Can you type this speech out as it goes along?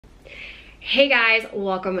Hey guys,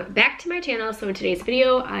 welcome back to my channel. So in today's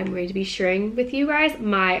video, I'm going to be sharing with you guys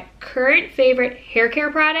my current favorite hair care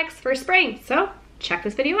products for spring. So check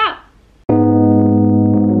this video out.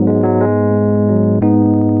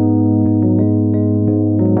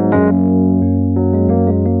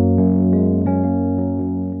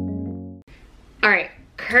 All right,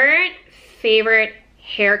 current favorite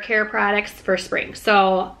hair care products for spring.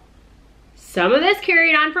 So some of this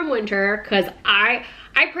carried on from winter because I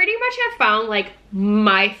pretty much have found like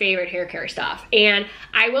my favorite hair care stuff, and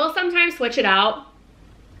I will sometimes switch it out,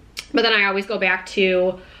 but then I always go back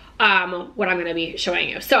to what I'm gonna be showing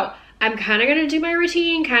you. So I'm kind of gonna do my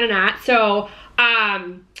routine, kind of not. So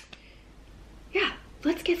yeah,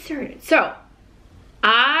 let's get started. So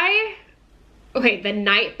the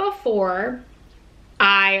night before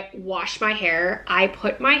I wash my hair, I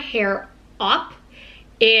put my hair up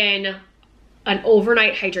in an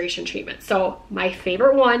overnight hydration treatment. So my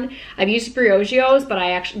favorite one, I've used Briogio's, but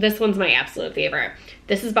this one's my absolute favorite.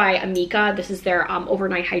 This is by Amika. This is their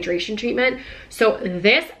overnight hydration treatment. So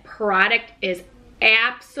this product is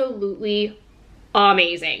absolutely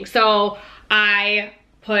amazing. So I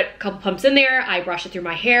put a couple pumps in there, I brush it through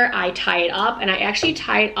my hair, I tie it up, and I actually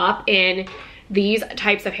tie it up in these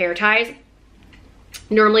types of hair ties.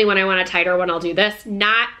 Normally when I want a tighter one, I'll do this.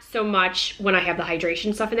 Not so much when I have the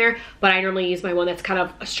hydration stuff in there, but I normally use my one that's kind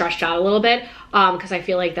of stretched out a little bit because I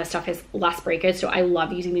feel like that stuff has less breakage. So I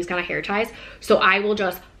love using these kind of hair ties. So I will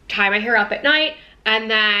just tie my hair up at night,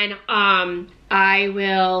 and then I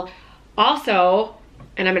will also,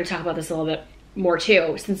 and I'm going to talk about this a little bit more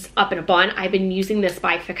too, since up in a bun, I've been using this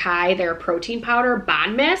by Fakai, their protein powder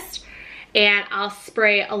bond mist. And I'll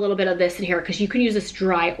spray a little bit of this in here because you can use this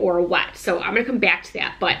dry or wet. So I'm gonna come back to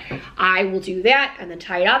that, but I will do that and then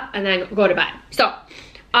tie it up and then go to bed. So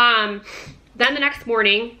then the next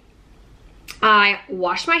morning, I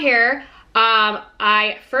wash my hair.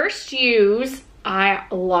 I first use, I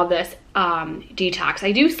love this detox.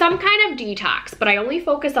 I do some kind of detox, but I only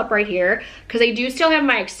focus up right here because I do still have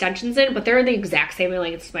my extensions in, but they're the exact same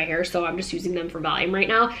length as my hair, so I'm just using them for volume right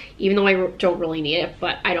now, even though I don't really need it,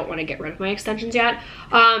 but I don't want to get rid of my extensions yet.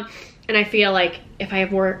 And I feel like if I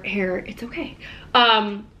have more hair, it's okay.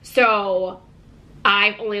 So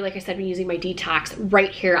I've only, like I said, been using my detox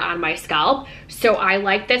right here on my scalp. So I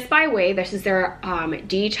like this by Way. This is their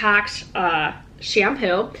detox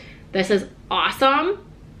shampoo. This is awesome.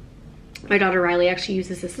 My daughter Riley actually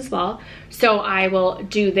uses this as well. So I will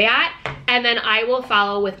do that, and then I will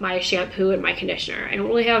follow with my shampoo and my conditioner. I don't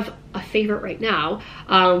really have a favorite right now,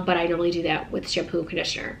 but I normally do that with shampoo and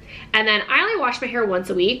conditioner. And then I only wash my hair once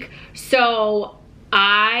a week. So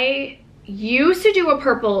I used to do a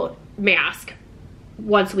purple mask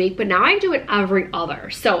once a week, but now I do it every other.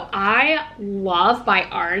 So I love by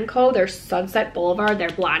R & Co, their Sunset Boulevard, their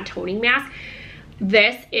blonde toning mask.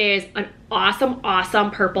 This is an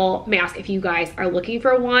awesome purple mask. If you guys are looking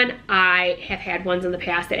for one, I have had ones in the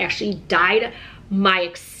past that actually dyed my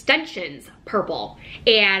extensions purple,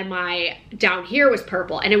 and my down here was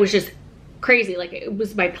purple, and it was just crazy. Like, it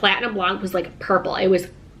was, my platinum blonde was like purple. It was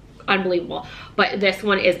unbelievable. But this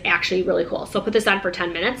one is actually really cool. So I'll put this on for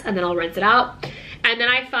 10 minutes and then I'll rinse it out. And then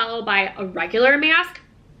I follow by a regular mask.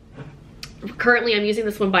 Currently I'm using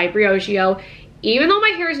this one by Briogio. Even though my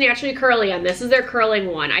hair is naturally curly, and this is their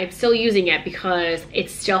curling one, I'm still using it because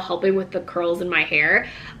it's still helping with the curls in my hair.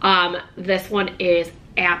 This one is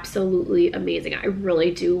absolutely amazing. I really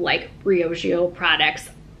do like Briogio products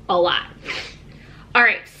a lot. All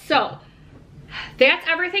right, so that's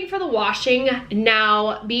everything for the washing.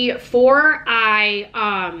 Now, before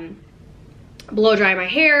I blow dry my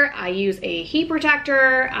hair, I use a heat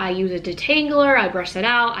protector, I use a detangler, I brush that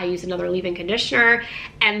out, I use another leave-in conditioner,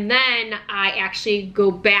 and then I actually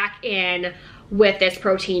go back in with this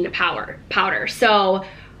protein powder. So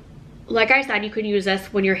like I said, you could use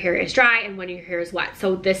this when your hair is dry and when your hair is wet.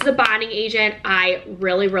 So this is a bonding agent. I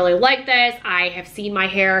really like this. I have seen my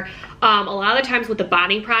hair a lot of the times with the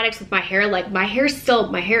bonding products with my hair, like my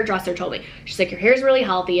hairdresser told me, she's like, your hair's really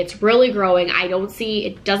healthy, it's really growing,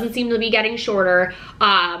 it doesn't seem to be getting shorter,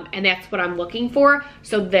 and that's what I'm looking for.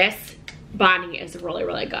 So this bonding is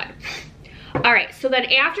really good. All right, so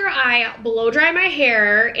then after I blow dry my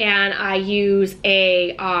hair and I use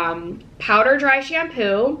a powder dry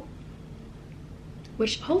shampoo,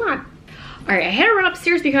 which, hold on. All right, I had to run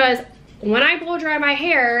upstairs because when I blow dry my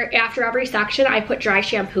hair, after every section, I put dry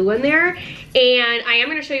shampoo in there. And I am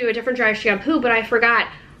gonna show you a different dry shampoo, but I forgot.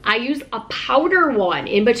 I use a powder one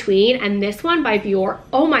in between, and this one by Biore,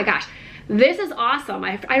 oh my gosh, this is awesome.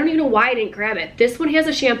 I don't even know why I didn't grab it. This one has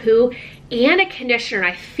a shampoo and a conditioner.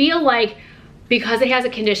 I feel like because it has a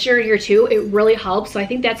conditioner here too, it really helps. So I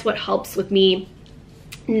think that's what helps with me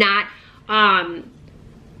not,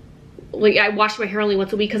 like I wash my hair only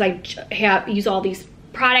once a week because I use all these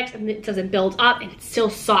products and it doesn't build up and it's still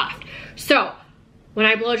soft. So when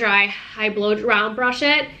I blow dry, I blow round brush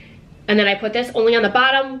it, and then I put this only on the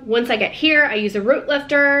bottom. Once I get here, I use a root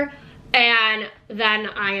lifter, and then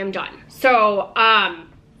I am done. So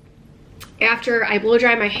after I blow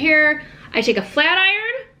dry my hair, I take a flat iron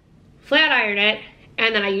it,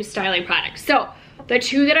 and then I use styling products. So the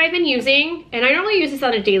two that I've been using, and I normally use this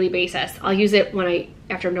on a daily basis. I'll use it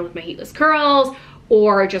after I'm done with my heatless curls,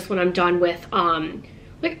 or just when I'm done with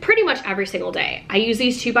like pretty much every single day. I use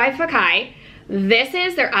these two by Fakai. This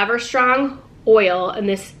is their Ever Strong oil, and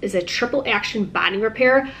this is a triple action bonding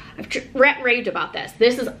repair. I've raved about this.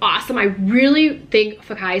 This is awesome. I really think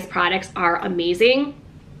Fakai's products are amazing,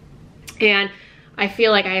 and I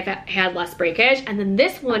feel like I have had less breakage. And then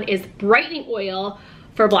this one is brightening oil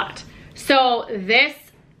for blonde. So this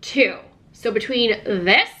too. So between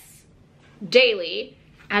this daily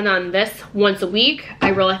and then this once a week, I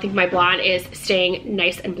really think my blonde is staying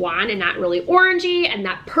nice and blonde and not really orangey and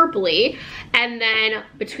not purpley. And then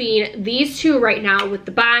between these two right now with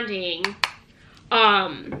the bonding,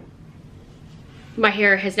 my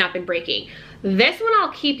hair has not been breaking. This one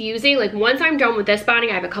I'll keep using. Like once I'm done with this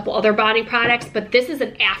bonding, I have a couple other bonding products, but this is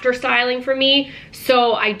an after styling for me.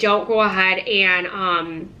 So I don't go ahead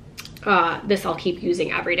and this I'll keep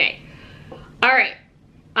using every day. All right.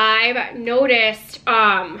 I've noticed,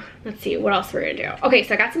 let's see what else we're gonna do. Okay,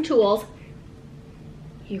 so I got some tools.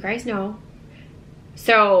 You guys know.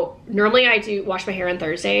 So normally I do wash my hair on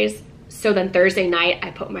Thursdays. So then Thursday night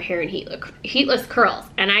I put my hair in heatless curls,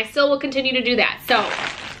 and I still will continue to do that. So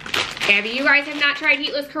if you guys have not tried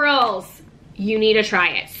heatless curls, you need to try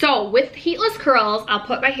it. So with heatless curls, I'll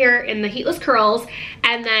put my hair in the heatless curls,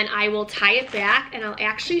 and then I will tie it back, and I'll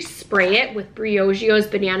actually spray it with Briogio's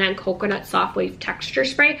Banana and Coconut Soft Wave Texture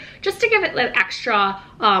Spray, just to give it an extra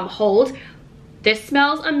hold. This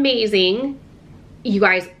smells amazing. You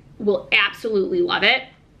guys will absolutely love it.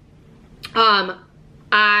 So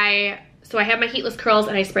I have my heatless curls,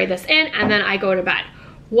 and I spray this in, and then I go to bed.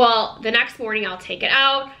 Well, the next morning I'll take it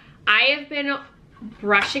out. I have been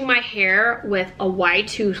brushing my hair with a wide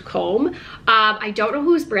tooth comb. I don't know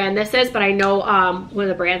whose brand this is, but I know one of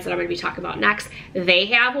the brands that I'm gonna be talking about next, they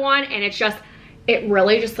have one, and it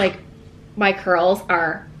really just like, my curls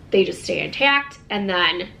they just stay intact, and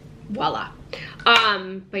then voila.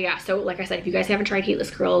 But yeah, so like I said, if you guys haven't tried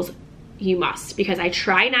heatless curls, you must, because I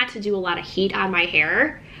try not to do a lot of heat on my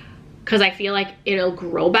hair because I feel like it'll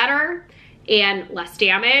grow better and less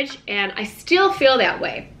damage, and I still feel that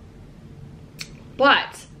way.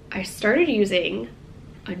 But I started using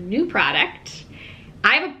a new product.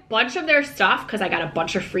 I have a bunch of their stuff because I got a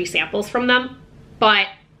bunch of free samples from them, but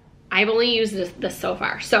I've only used this so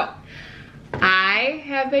far. So I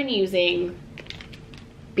have been using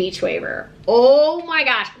Beach Waver. Oh my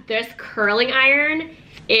gosh, this curling iron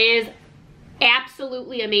is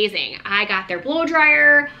absolutely amazing. I got their blow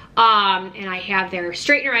dryer, and I have their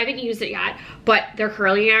straightener. I haven't used it yet, but their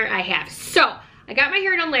curling iron I have. So I got my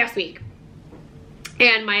hair done last week,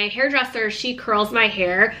 and my hairdresser, she curls my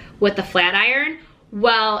hair with the flat iron.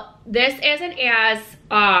 Well, this isn't as,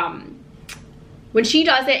 when she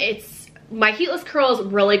does it, my heatless curls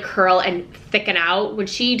really curl and thicken out. When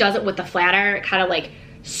she does it with the flat iron, it kind of like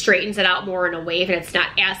straightens it out more in a wave, and it's not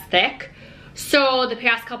as thick. So the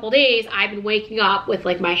past couple days, I've been waking up with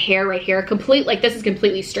like my hair right here, like this is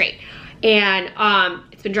completely straight. And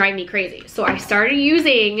it's been driving me crazy. So I started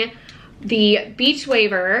using the Beach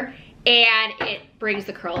Waver, and it brings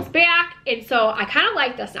the curls back, and so I kind of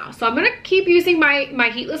like this now. So I'm gonna keep using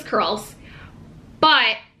my heatless curls,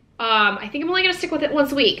 but I think I'm only gonna stick with it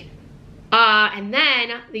once a week. And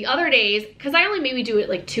then the other days, because I only maybe do it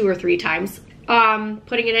like 2 or 3 times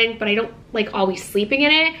putting it in, but I don't like always sleeping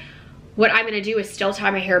in it. What I'm gonna do is still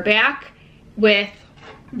tie my hair back with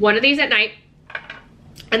one of these at night,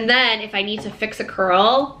 and then if I need to fix a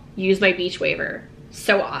curl, use my Beach Waver.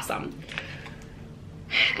 So awesome.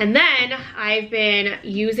 And then I've been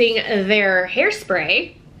using their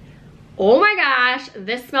hairspray. Oh my gosh,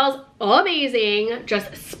 this smells amazing.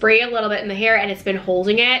 Just spray a little bit in the hair, and it's been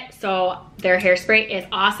holding it. So their hairspray is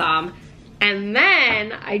awesome. And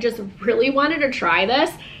then I just really wanted to try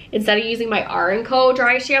this. Instead of using my R&Co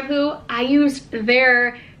dry shampoo, I used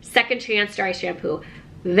their Second Chance dry shampoo.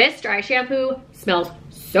 This dry shampoo smells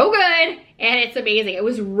so good, and it's amazing. It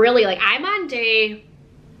was really like, I'm on day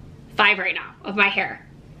 5 right now of my hair.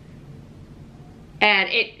 And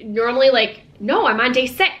it normally like, no, I'm on day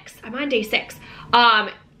 6. I'm on day 6. No,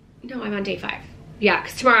 I'm on day 5. yeah,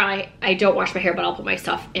 because tomorrow I don't wash my hair, but I'll put my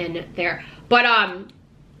stuff in there. But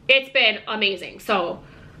it's been amazing. So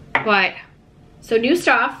new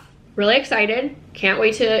stuff, really excited. Can't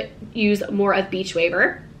wait to use more of Beach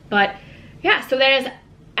Waver. But yeah, so that is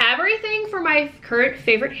everything for my current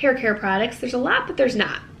favorite hair care products. There's a lot, but there's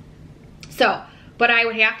not. So, but I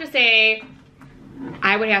would have to say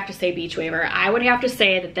Beach Waver. I would have to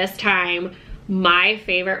say that this time my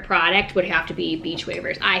favorite product would have to be Beach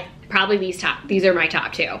Wavers. Probably these are my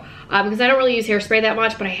top two. Because I don't really use hairspray that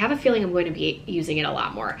much, but I have a feeling I'm going to be using it a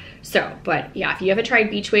lot more. So, but yeah, if you haven't tried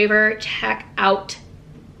Beach Waver, check out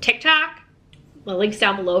TikTok. The link's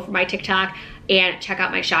down below for my TikTok, and check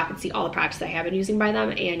out my shop and see all the products that I have been using by them,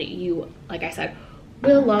 and you, like I said,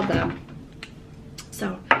 will love them.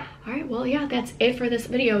 So, all right, well, yeah, that's it for this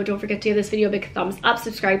video. Don't forget to give this video a big thumbs up.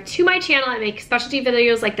 Subscribe to my channel. I make specialty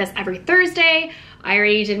videos like this every Thursday. I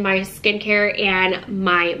already did my skincare and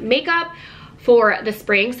my makeup for the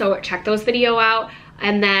spring, so check those videos out.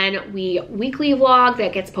 And then we weekly vlog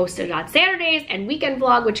that gets posted on Saturdays, and weekend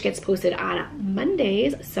vlog, which gets posted on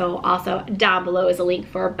Mondays. So also down below is a link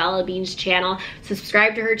for Bella Bean's channel.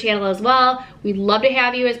 Subscribe to her channel as well. We'd love to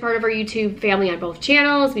have you as part of our YouTube family on both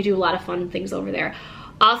channels. We do a lot of fun things over there.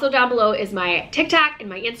 Also down below is my TikTok and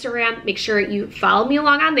my Instagram. Make sure you follow me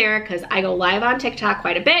along on there because I go live on TikTok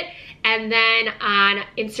quite a bit. And then on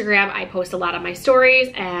Instagram, I post a lot of my stories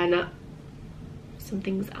and some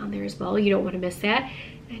things on there as well. You don't want to miss that.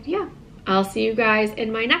 And yeah, I'll see you guys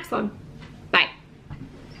in my next one.